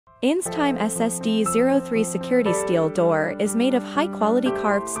Instime SSD03 security steel door is made of high-quality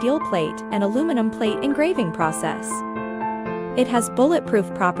carved steel plate and aluminum plate engraving process. It has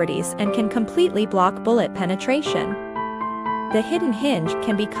bulletproof properties and can completely block bullet penetration. The hidden hinge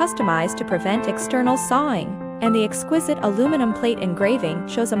can be customized to prevent external sawing, and the exquisite aluminum plate engraving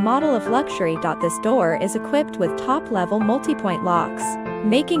shows a model of luxury. This door is equipped with top-level multi-point locks,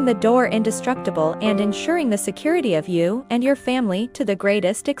 making the door indestructible and ensuring the security of you and your family to the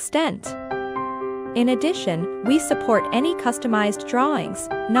greatest extent. In addition, we support any customized drawings,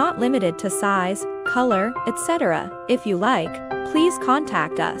 not limited to size, color, etc. If you like, please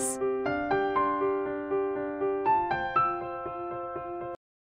contact us.